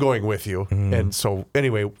go, "Well, I'm going with you." And so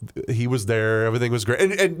anyway, he was there. Everything was great.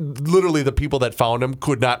 And literally the people that found him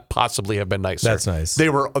could not possibly have been nicer. That's nice. They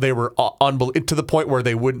were unbelievable, to the point where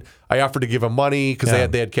they wouldn't. I offered to give them money because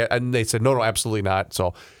they had cat, and they said, no, absolutely not.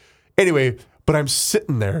 So anyway, but I'm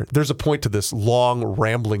sitting there. There's a point to this long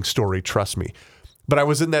rambling story, trust me. But I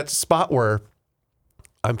was in that spot where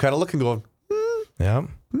I'm kind of looking, going, Yeah.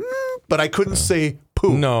 but I couldn't say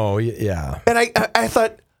poo. No. Yeah. And I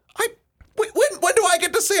thought, when do I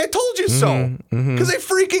get to say I told you so? Because I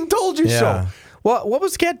freaking told you so. Well, what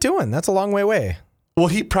was the cat doing? That's a long way away. Well,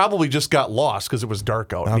 he probably just got lost because it was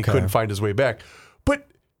dark out and he Okay. couldn't find his way back. But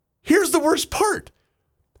here's the worst part.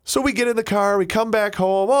 So we get in the car, we come back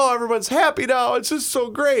home. Oh, everyone's happy now. It's just so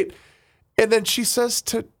great. And then she says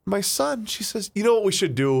to my son, she says, "You know what we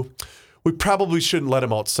should do? We probably shouldn't let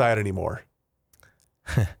him outside anymore."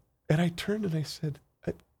 And I turned and I said,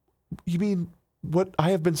 "You mean what I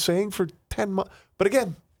have been saying for 10 months?" But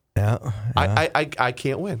again, I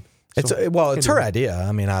can't win. So, It's her idea.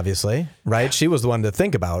 I mean, obviously, right? She was the one to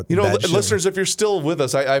think about. Listeners, if you're still with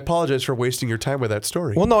us, I apologize for wasting your time with that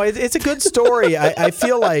story. Well, no, it's a good story. I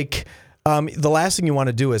feel like the last thing you want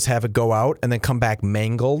to do is have it go out and then come back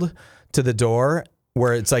mangled to the door,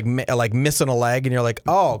 where it's like missing a leg, and you're like,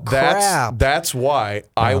 "Oh crap!" That's why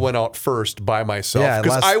I went out first by myself,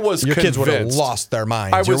 because I was your convinced kids would have lost their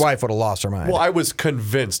minds. Your wife would have lost her mind. Well, I was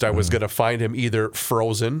convinced I was going to find him either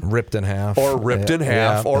frozen, ripped in half, or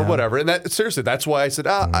whatever. And seriously, that's why I said,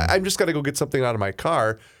 I'm just going to go get something out of my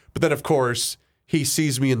car. But then, of course, he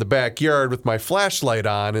sees me in the backyard with my flashlight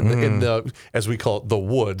on in the as we call it, the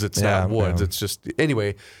woods. It's not woods. It's just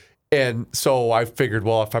anyway. And so I figured,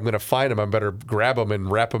 well, if I'm going to find him, I better grab him and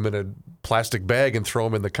wrap him in a plastic bag and throw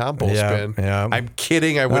him in the compost bin. Yeah. I'm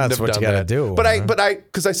kidding. I wouldn't have done that. That's what you got to do. But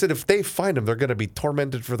because I said if they find him, they're going to be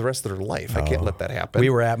tormented for the rest of their life. I can't let that happen. We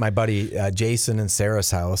were at my buddy Jason and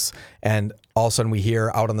Sarah's house, and all of a sudden we hear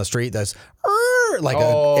out on the street this,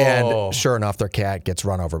 and sure enough, their cat gets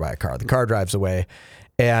run over by a car. The car drives away.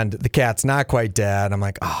 And the cat's not quite dead. I'm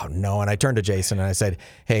like, oh no. And I turned to Jason and I said,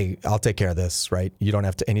 "Hey, I'll take care of this, right? You don't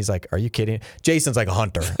have to." And he's like, "Are you kidding?" Jason's like a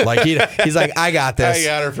hunter. Like he's like, "I got this. I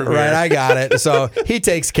got her from right, here." I got it. So he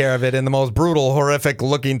takes care of it in the most brutal, horrific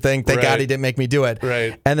looking thing. Thank God he didn't make me do it.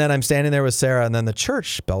 Right. And then I'm standing there with Sarah, and then the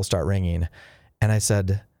church bells start ringing. And I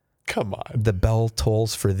said, "Come on. The bell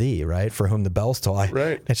tolls for thee, right? For whom the bells toll."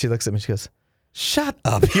 Right. And she looks at me, she goes, "Shut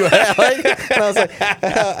up." And I was like,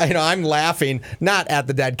 I'm laughing, not at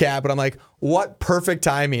the dead cat, but I'm like, what perfect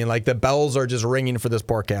timing. Like the bells are just ringing for this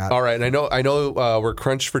poor cat. All right. And I know we're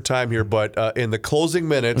crunched for time here, but in the closing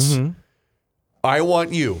minutes, I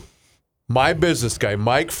want you, my business guy,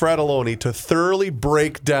 Mike Fratelloni, to thoroughly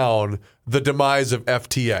break down the demise of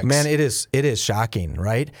FTX. Man, it is shocking,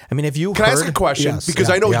 right? I mean, if you Can I ask a question? Yes, because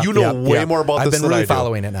I know you know way more about this than I do. I've been really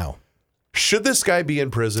following it now. Should this guy be in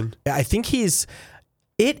prison? I think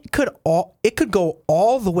it could go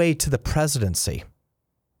all the way to the presidency.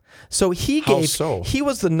 So he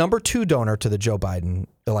was the number 2 donor to the Joe Biden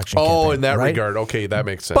election campaign. Oh, in that right? regard. Okay, that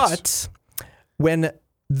makes sense. But when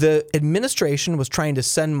the administration was trying to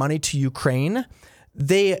send money to Ukraine,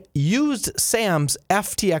 they used Sam's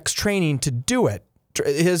FTX training to do it,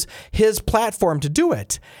 his platform to do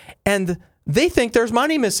it. And they think there's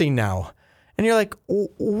money missing now. And you're like,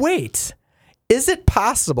 wait. Is it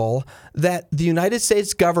possible that the United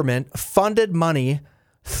States government funded money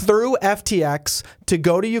through FTX to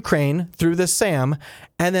go to Ukraine through this Sam,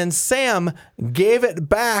 and then Sam gave it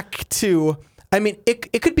back to, I mean,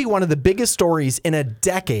 it could be one of the biggest stories in a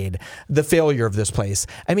decade, the failure of this place.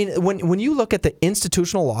 I mean, when you look at the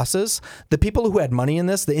institutional losses, the people who had money in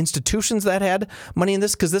this, the institutions that had money in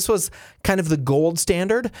this, because this was kind of the gold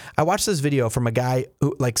standard. I watched this video from a guy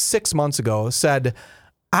who, like 6 months ago, said,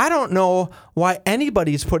 I don't know why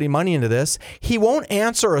anybody's putting money into this. He won't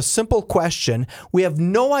answer a simple question. We have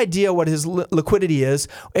no idea what his liquidity is.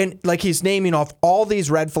 And like he's naming off all these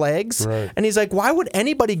red flags. Right. And he's like, why would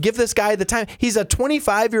anybody give this guy the time? He's a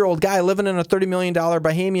 25-year-old guy living in a $30 million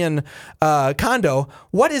Bahamian condo.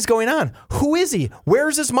 What is going on? Who is he?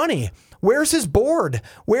 Where's his money? Where's his board?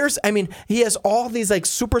 He has all these like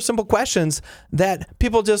super simple questions that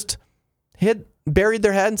people just buried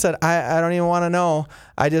their head and said, I don't even want to know.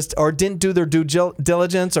 Or didn't do their due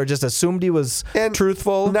diligence or just assumed he was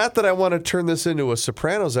truthful. Not that I want to turn this into a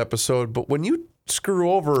Sopranos episode, but when you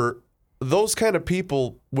screw over those kind of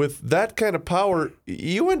people with that kind of power,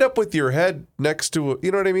 you end up with your head next to,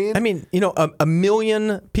 you know what I mean? I mean, a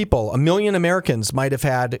million people, a million Americans might have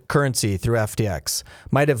had currency through FTX,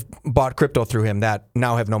 might have bought crypto through him that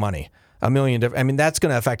now have no money. A million different. I mean, that's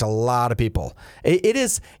going to affect a lot of people.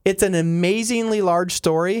 It's an amazingly large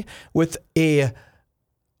story with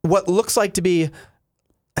what looks like to be,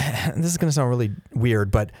 this is going to sound really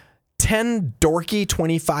weird, but 10 dorky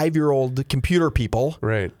 25-year-old computer people.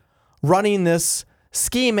 Right. Running this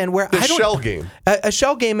scheme and where a shell game,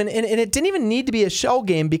 and it didn't even need to be a shell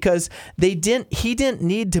game because he didn't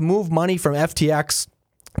need to move money from FTX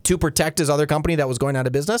to protect his other company that was going out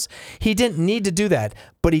of business. He didn't need to do that,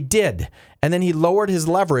 but he did. And then he lowered his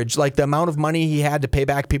leverage, like the amount of money he had to pay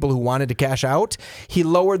back people who wanted to cash out. He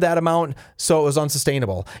lowered that amount so it was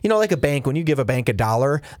unsustainable. Like a bank, when you give a bank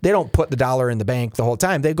 $1, they don't put the dollar in the bank the whole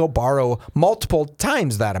time. They go borrow multiple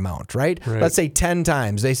times that amount, right? Let's say 10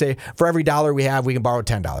 times. They say for every $1 we have, we can borrow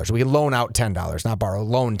 $10. We can loan out $10, not borrow,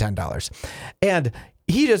 loan $10. And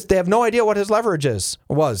they have no idea what his leverage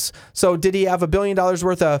was. So did he have $1 billion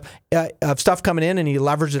worth of stuff coming in and he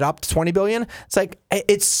leveraged it up to 20 billion? It's like,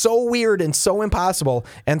 it's so weird and so impossible,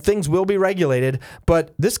 and things will be regulated,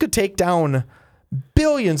 but this could take down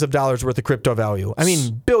billions of dollars worth of crypto value. I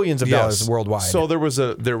mean, billions of dollars worldwide. So there was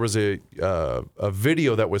a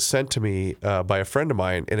video that was sent to me by a friend of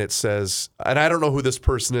mine, and it says, and I don't know who this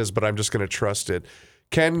person is, but I'm just going to trust it.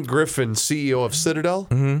 Ken Griffin, CEO of Citadel.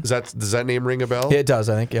 Mm-hmm. Does that name ring a bell? It does,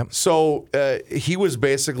 I think, yeah. So he was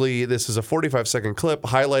basically, this is a 45-second clip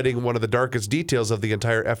highlighting one of the darkest details of the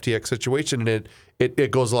entire FTX situation, and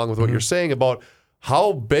it goes along with what you're saying about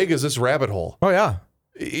how big is this rabbit hole? Oh, yeah.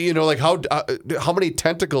 Like how many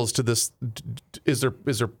tentacles to this is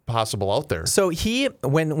there possible out there? So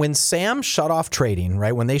when Sam shut off trading,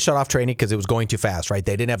 right? When they shut off trading because it was going too fast, right?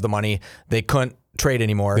 They didn't have the money. They couldn't trade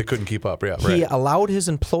anymore. They couldn't keep up. Yeah, right. He allowed his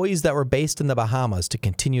employees that were based in the Bahamas to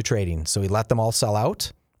continue trading. So he let them all sell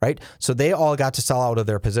out, right? So they all got to sell out of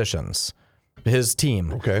their positions. His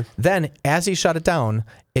team. Okay. Then, as he shut it down,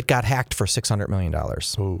 it got hacked for $600 million.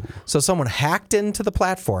 Ooh. So someone hacked into the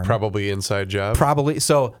platform. Probably inside job. Probably.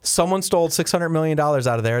 So someone stole $600 million out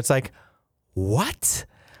of there. It's like, what?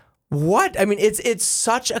 What? I mean, it's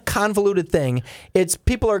such a convoluted thing.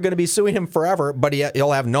 People are going to be suing him forever, but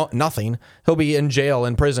he'll have nothing. He'll be in jail,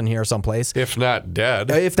 in prison here someplace. If not dead.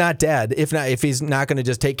 If he's not going to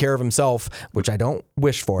just take care of himself, which I don't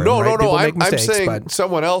wish for him. No. I'm saying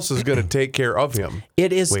someone else is going to take care of him.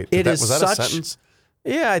 It is. Wait, was that a sentence?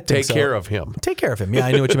 Yeah, I think so. Take care of him. Take care of him. Yeah,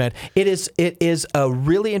 I knew what you meant. It is a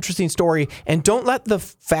really interesting story, and don't let the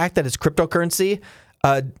fact that it's cryptocurrency,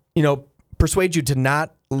 persuade you to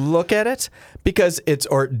not look at it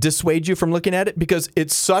or dissuade you from looking at it because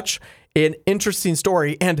it's such an interesting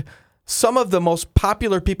story, and some of the most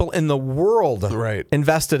popular people in the world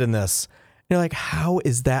invested in this. You're like, how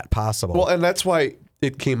is that possible? Well, and that's why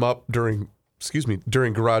it came up during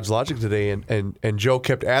Garage Logic today, and Joe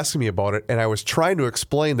kept asking me about it, and I was trying to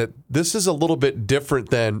explain that this is a little bit different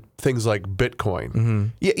than things like Bitcoin. Mm-hmm.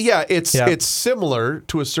 Yeah, it's similar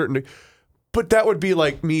to a certain degree, but that would be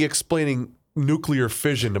like me explaining nuclear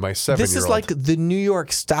fission to my 7-year-old. This is like the New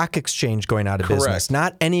York Stock Exchange going out of business,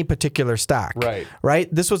 not any particular stock.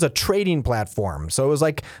 Right? This was a trading platform. So it was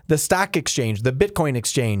like the stock exchange, the Bitcoin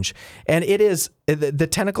exchange. And the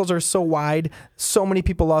tentacles are so wide. So many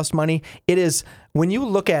people lost money. It is, when you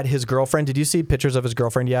look at his girlfriend, did you see pictures of his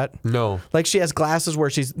girlfriend yet? No. Like she has glasses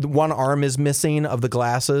where one arm is missing of the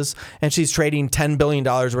glasses, and she's trading $10 billion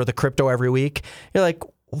worth of crypto every week. You're like,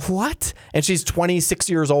 what? And she's 26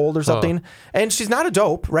 years old or something. And she's not a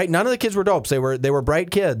dope, right? None of the kids were dopes. They were bright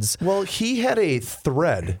kids. Well, he had a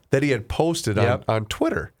thread that he had posted on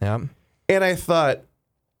Twitter. Yeah. And I thought,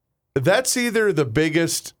 that's either the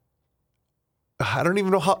biggest, I don't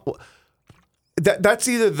even know how, that's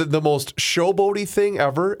either the most showboaty thing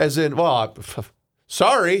ever, as in, well,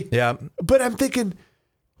 sorry. Yeah. But I'm thinking,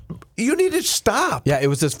 you need to stop. Yeah, it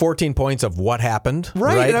was just 14 points of what happened.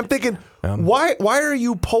 Right. And I'm thinking, why are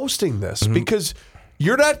you posting this? Mm-hmm. Because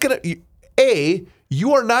you're not going to,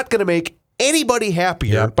 you are not going to make anybody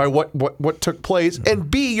happier Yeah. by what took place, and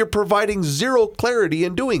B, you're providing zero clarity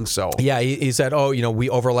in doing so. Yeah, he said, we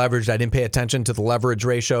over-leveraged. I didn't pay attention to the leverage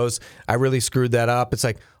ratios. I really screwed that up. It's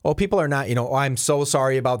like, people are not, I'm so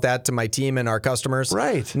sorry about that to my team and our customers.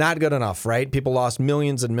 Right. Not good enough, right? People lost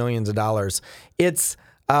millions and millions of dollars. It's,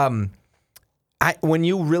 when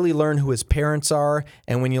you really learn who his parents are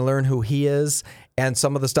and when you learn who he is and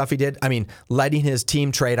some of the stuff he did, letting his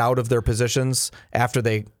team trade out of their positions after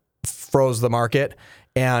they froze the market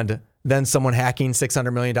and then someone hacking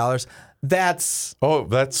 $600 million. That's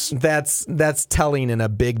telling in a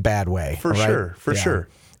big bad way. For right? sure.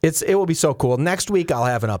 It will be so cool. Next week I'll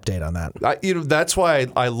have an update on that. That's why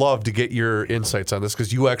I love to get your insights on this,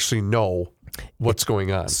 because you actually know what's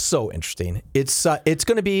going on. So interesting. It's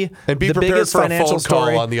going to be and be the prepared biggest for a financial phone call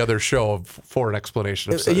story on the other show for an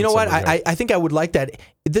explanation of You know what? some of it. I think I would like that.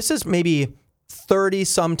 This is maybe 30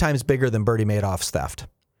 sometimes bigger than Bernie Madoff's theft.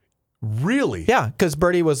 Really? Yeah, because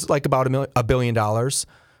Bernie was like about $1 billion,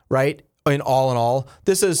 right? In all,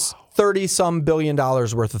 this is 30-some billion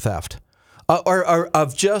dollars worth of theft, or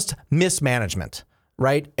of just mismanagement,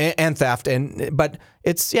 right? And theft, but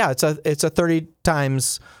it's a 30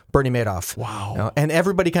 times Bernie Madoff. Wow. And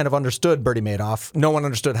everybody kind of understood Bernie Madoff. No one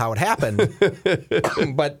understood how it happened,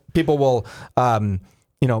 but people will.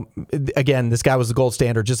 Again, this guy was the gold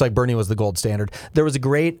standard, just like Bernie was the gold standard. There was a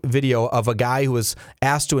great video of a guy who was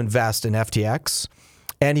asked to invest in FTX,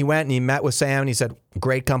 and he went and he met with Sam, and he said,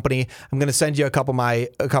 "Great company. I'm going to send you a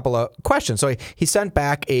couple of questions." So he sent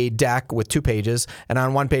back a deck with 2 pages, and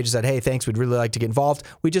on one page he said, "Hey, thanks. We'd really like to get involved.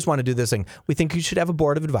 We just want to do this thing. We think you should have a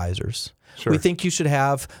board of advisors. Sure. We think you should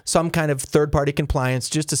have some kind of third-party compliance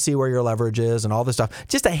just to see where your leverage is and all this stuff.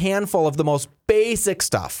 Just a handful of the most basic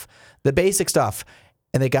stuff, the basic stuff."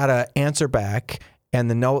 And they got an answer back,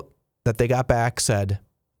 and the note that they got back said,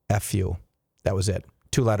 "F you." That was it.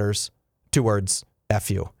 2 letters, 2 words,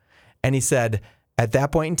 F you. And he said, at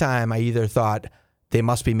that point in time, I either thought they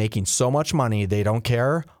must be making so much money they don't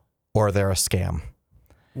care, or they're a scam.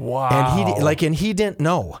 Wow. And he didn't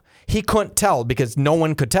know. He couldn't tell because no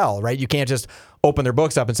one could tell, right? You can't just open their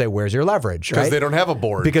books up and say, "Where's your leverage?" Because right? they don't have a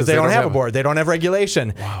board. Because they don't have a board. They don't have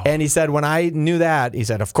regulation. Wow. And he said, when I knew that, he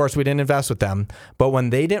said, of course we didn't invest with them. But when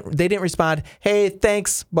they didn't respond, "Hey,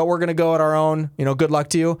 thanks, but we're going to go at our own. Good luck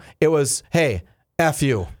to you." It was, "Hey, F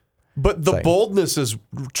you." But the boldness is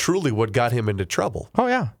truly what got him into trouble. Oh,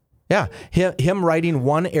 yeah. Yeah. Him writing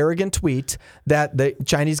one arrogant tweet that the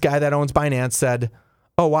Chinese guy that owns Binance said,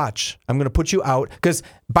 "Oh, watch, I'm going to put you out." Because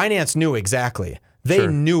Binance knew exactly. They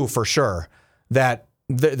knew for sure that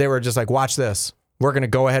they were just like, "Watch this. We're going to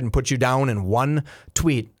go ahead and put you down in one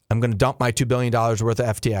tweet. I'm going to dump my $2 billion worth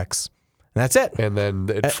of FTX." And that's it. And then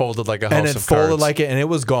it folded like a house of cards. And it folded like it, and it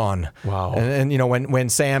was gone. Wow. And when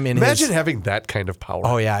Sam imagine having that kind of power.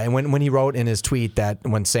 Oh, yeah. And when he wrote in his tweet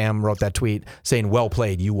when Sam wrote that tweet saying, "Well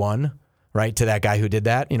played, you won," right, to that guy who did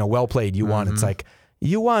that, "Well played, you won." It's like,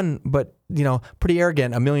 you won, but, pretty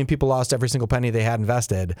arrogant. 1 million people lost every single penny they had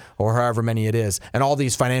invested, or however many it is. And all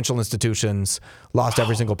these financial institutions lost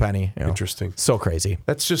every single penny. Interesting. So crazy.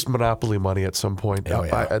 That's just monopoly money at some point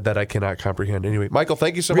yeah. that I cannot comprehend. Anyway, Michael,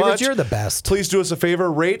 thank you so much. You're the best. Please do us a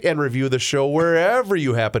favor, rate and review the show wherever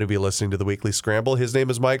you happen to be listening to the Weekly Scramble. His name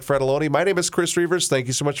is Mike Fratelloni. My name is Chris Reavers. Thank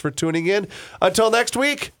you so much for tuning in. Until next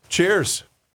week, cheers.